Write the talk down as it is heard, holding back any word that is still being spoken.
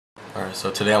Alright,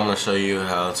 so today I'm going to show you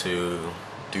how to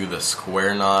do the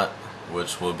square knot,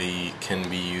 which can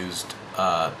be used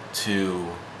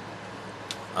to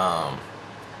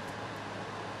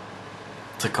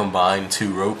combine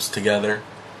two ropes together,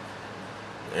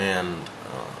 and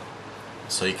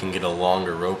so you can get a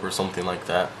longer rope or something like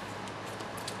that.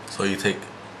 So you take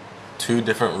two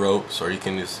different ropes, or you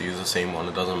can just use the same one,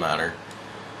 it doesn't matter.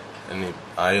 And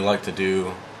I like to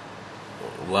do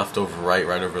left over right,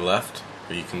 right over left,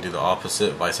 but you can do the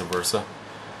opposite, vice versa.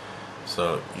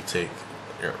 So you take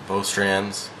both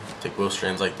strands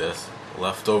like this,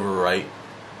 left over right,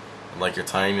 like you're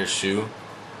tying your shoe,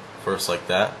 first like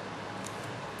that,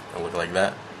 and look like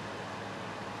that.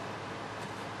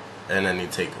 And then you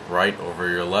take right over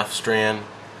your left strand,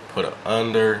 put it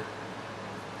under,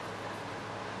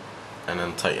 and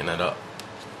then tighten it up.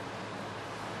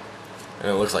 And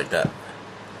it looks like that.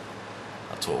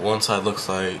 That's what one side looks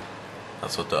like.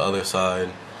 That's what the other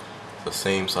side, the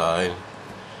same side.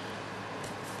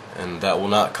 And that will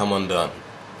not come undone,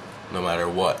 no matter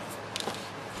what.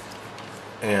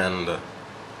 And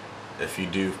if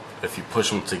you push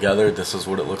them together, this is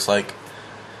what it looks like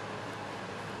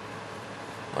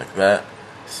that.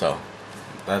 So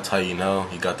that's how you know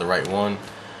you got the right one.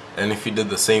 And if you did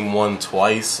the same one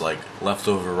twice, like left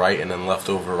over right and then left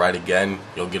over right again,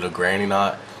 you'll get a granny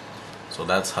knot. So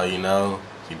that's how you know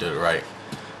you did it right.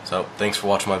 So thanks for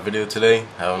watching my video today.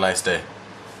 Have a nice day.